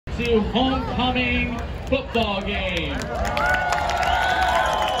to homecoming football game.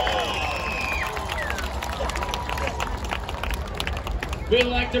 We'd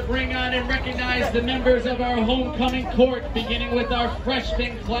like to bring on and recognize the members of our homecoming court, beginning with our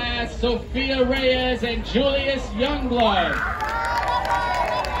freshman class, Sophia Reyes and Julius Youngblood.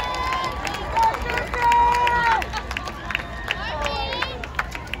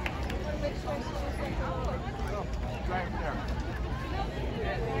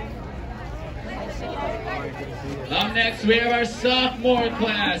 Up next, we have our sophomore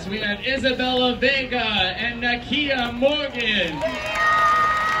class. We have Isabella Vega and Nakia Morgan.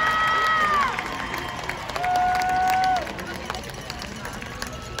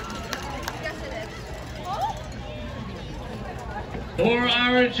 For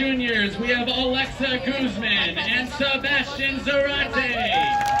our juniors, we have Alexa Guzman and Sebastian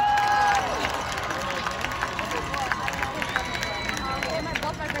Zarate.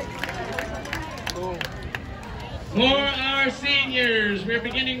 For our seniors, we're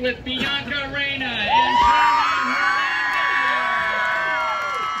beginning with Bianca Reyna and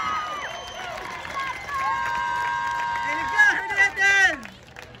Sherman Hernandez.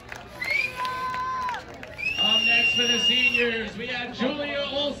 Up next for the seniors, we have Julia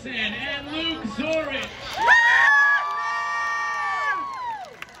Olsen and Luke Zorich.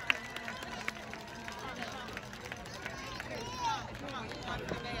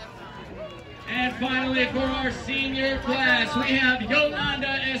 And finally, for our senior class, we have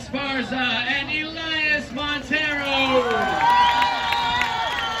Yolanda Esparza and Elias Montero.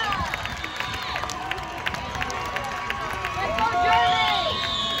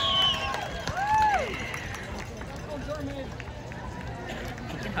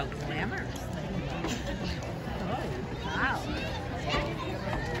 How glamorous. Oh, wow.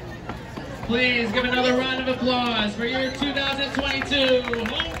 Please give another round of applause for your 2022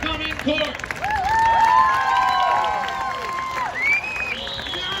 homecoming court.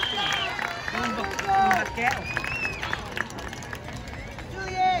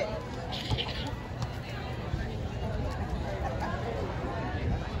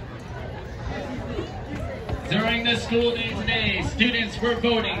 During the school day today, students were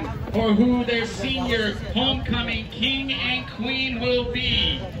voting for who their senior homecoming king and queen will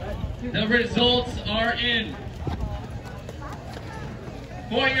be. The results are in.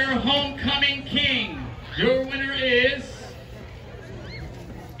 For your homecoming king, your winner is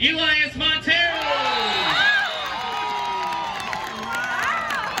Elias Montero.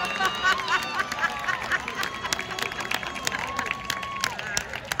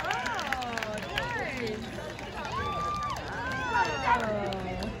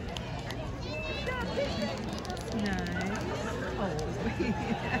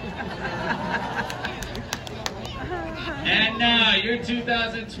 And now, your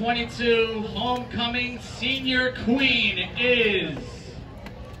 2022 homecoming senior queen is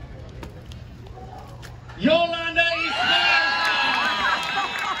Yolanda Esparza.